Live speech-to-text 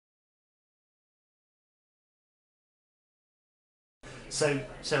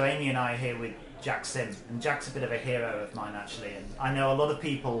So Amy and I are here with Jack Sim, and Jack's a bit of a hero of mine actually, and I know a lot of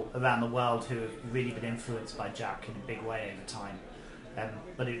people around the world who have really been influenced by Jack in a big way over time.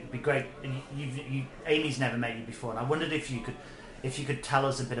 But it would be great. Amy's never met you before, and I wondered if you could tell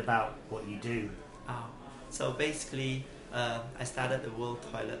us a bit about what you do. Oh, so basically, I started the World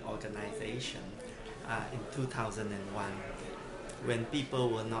Toilet Organization in 2001 when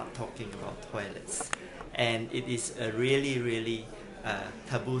people were not talking about toilets, and it is a really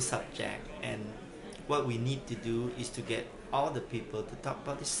taboo subject. And what we need to do is to get all the people to talk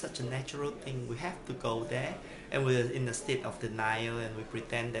about. It's such a natural thing. We have to go there, and we're in a state of denial, and we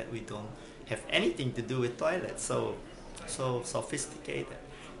pretend that we don't have anything to do with toilets. So sophisticated.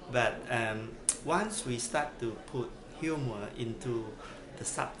 But once we start to put humor into the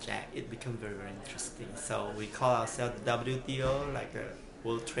subject, it becomes very interesting. So we call ourselves the WTO, like a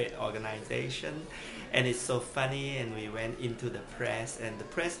World Trade Organization, and it's so funny. And we went into the press, and the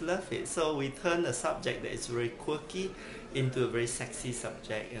press loved it. So we turned a subject that is very quirky into a very sexy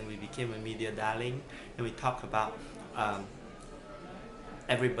subject, and we became a media darling. And we talk about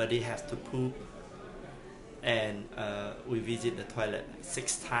everybody has to poop, and we visit the toilet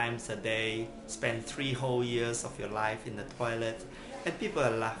 6 times a day, spend 3 whole years of your life in the toilet, and people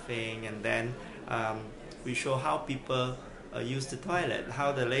are laughing. And then we show how people use the toilet,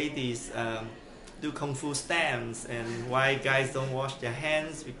 how the ladies do kung fu stance, and why guys don't wash their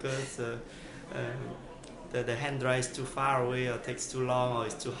hands because the hand dryer is too far away, or takes too long, or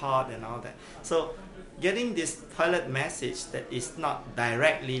it's too hot, and all that. So getting this toilet message that is not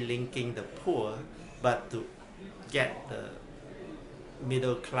directly linking the poor, but to get the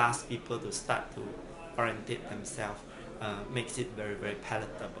middle class people to start to orientate themselves makes it very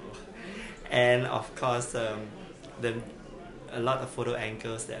palatable. And of course a lot of photo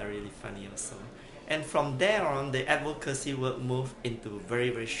angles that are really funny also. And from there on, the advocacy work moved into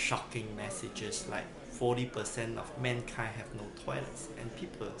very shocking messages, like 40% of mankind have no toilets, and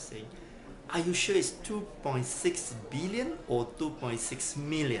people are saying, are you sure it's 2.6 billion or 2.6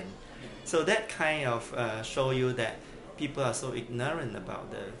 million? So that kind of show you that people are so ignorant about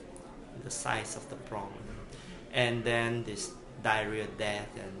the size of the problem. And then this diarrhea death,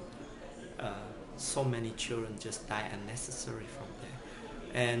 and so many children just die unnecessarily from there.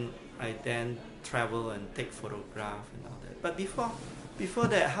 And I then travel and take photograph and all that. But before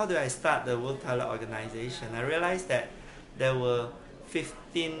that, how do I start the World Toilet Organization? I realized that there were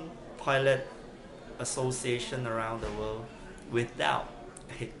 15 toilet associations around the world without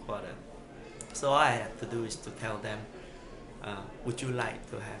a headquarters. So all I had to do is to tell them, would you like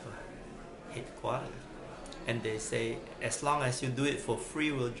to have a headquarters? And they say, as long as you do it for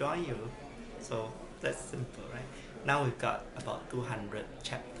free, we'll join you. So that's simple, right? Now we've got about 200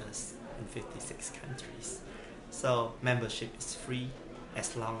 chapters in 56 countries. So membership is free.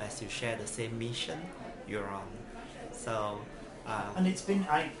 As long as you share the same mission, you're on. So and it's been,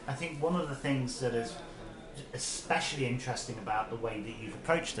 I think one of the things that is especially interesting about the way that you've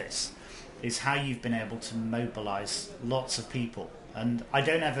approached this is how you've been able to mobilize lots of people. And I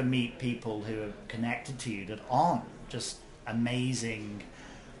don't ever meet people who are connected to you that aren't just amazing,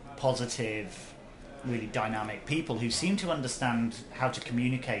 positive, really dynamic people who seem to understand how to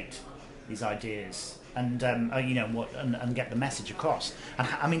communicate these ideas and and get the message across. And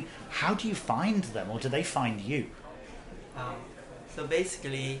I mean, how do you find them, or do they find you? So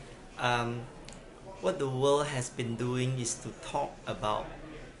basically, what the world has been doing is to talk about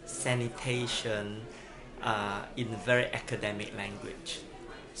sanitation in very academic language.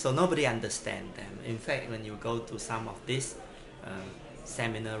 So nobody understands them. In fact, when you go to some of these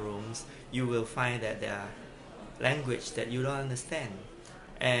seminar rooms, you will find that there are language that you don't understand.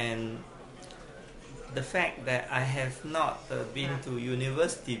 And the fact that I have not been to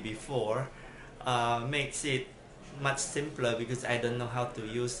university before makes it much simpler, because I don't know how to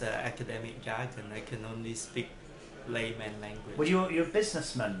use academic jargon. I can only speak layman language. Well, you're a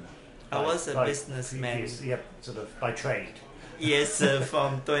businessman. I was a businessman. Yep, sort of by trade. Yes,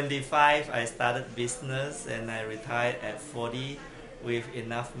 from 25 I started business, and I retired at 40 with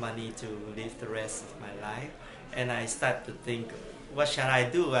enough money to live the rest of my life. And I start to think, what shall I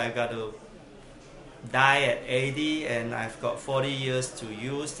do? I got to die at 80, and I've got 40 years to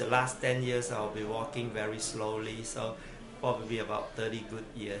use. The last 10 years I'll be walking very slowly, so probably about 30 good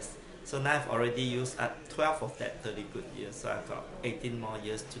years. So now I've already used 12 of that 30 good years, so I've got 18 more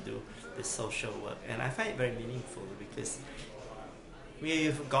years to do the social work. And I find it very meaningful, because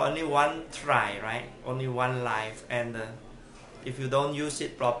we've got only one try, right? Only one life, and if you don't use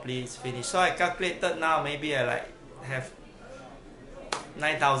it properly, it's finished. So I calculated now, maybe I have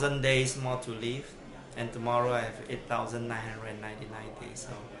 9,000 days more to live. and tomorrow I have 8,999 days.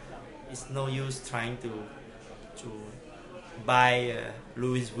 So it's no use trying to buy a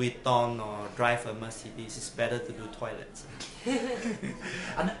Louis Vuitton or drive a Mercedes. It's better to do toilets.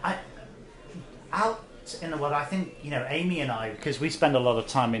 And out in the world, I think, you know, Amy and I, because we spend a lot of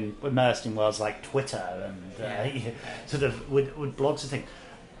time immersed in worlds like Twitter and sort of with blogs and things,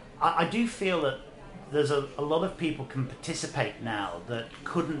 I do feel that there's a lot of people can participate now that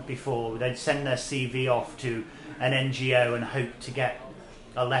couldn't before. They'd send their CV off to an NGO and hope to get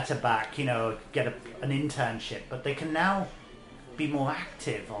a letter back, you know, get an internship, but they can now be more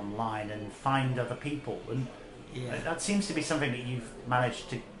active online and find other people, and that seems to be something that you've managed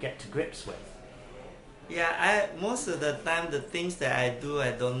to get to grips with. Yeah, most of the time the things that I do,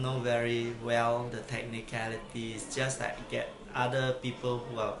 I don't know very well the technicality. It's just I get other people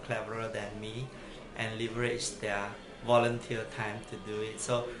who are cleverer than me and leverage their volunteer time to do it.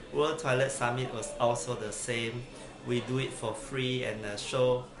 So World Toilet Summit was also the same. We do it for free, and the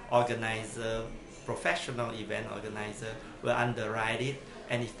show organizer, professional event organizer, will underwrite it,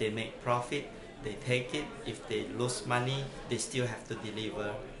 and if they make profit, they take it. If they lose money, they still have to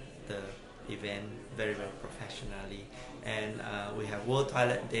deliver the event very, very professionally. And we have World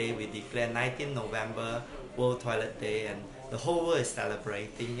Toilet Day. We declare 19 November World Toilet Day, and the whole world is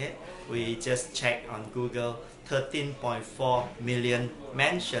celebrating it. We just checked on Google, 13.4 million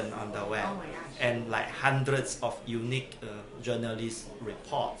mentioned on the web, and like hundreds of unique journalist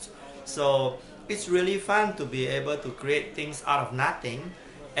reports. So it's really fun to be able to create things out of nothing,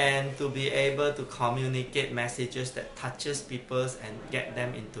 and to be able to communicate messages that touches people and get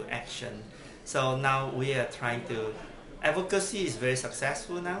them into action. So now we are trying to, advocacy is very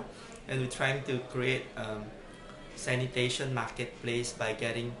successful now, and we're trying to create sanitation marketplace by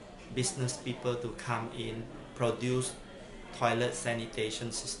getting business people to come in, produce toilet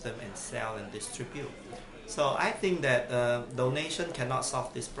sanitation system and sell and distribute. So I think that donation cannot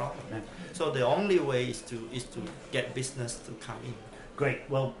solve this problem. No. So the only way is to get business to come in. Great.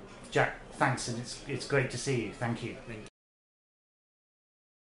 Well, Jack, thanks, and it's great to see you. Thank you. Thank you.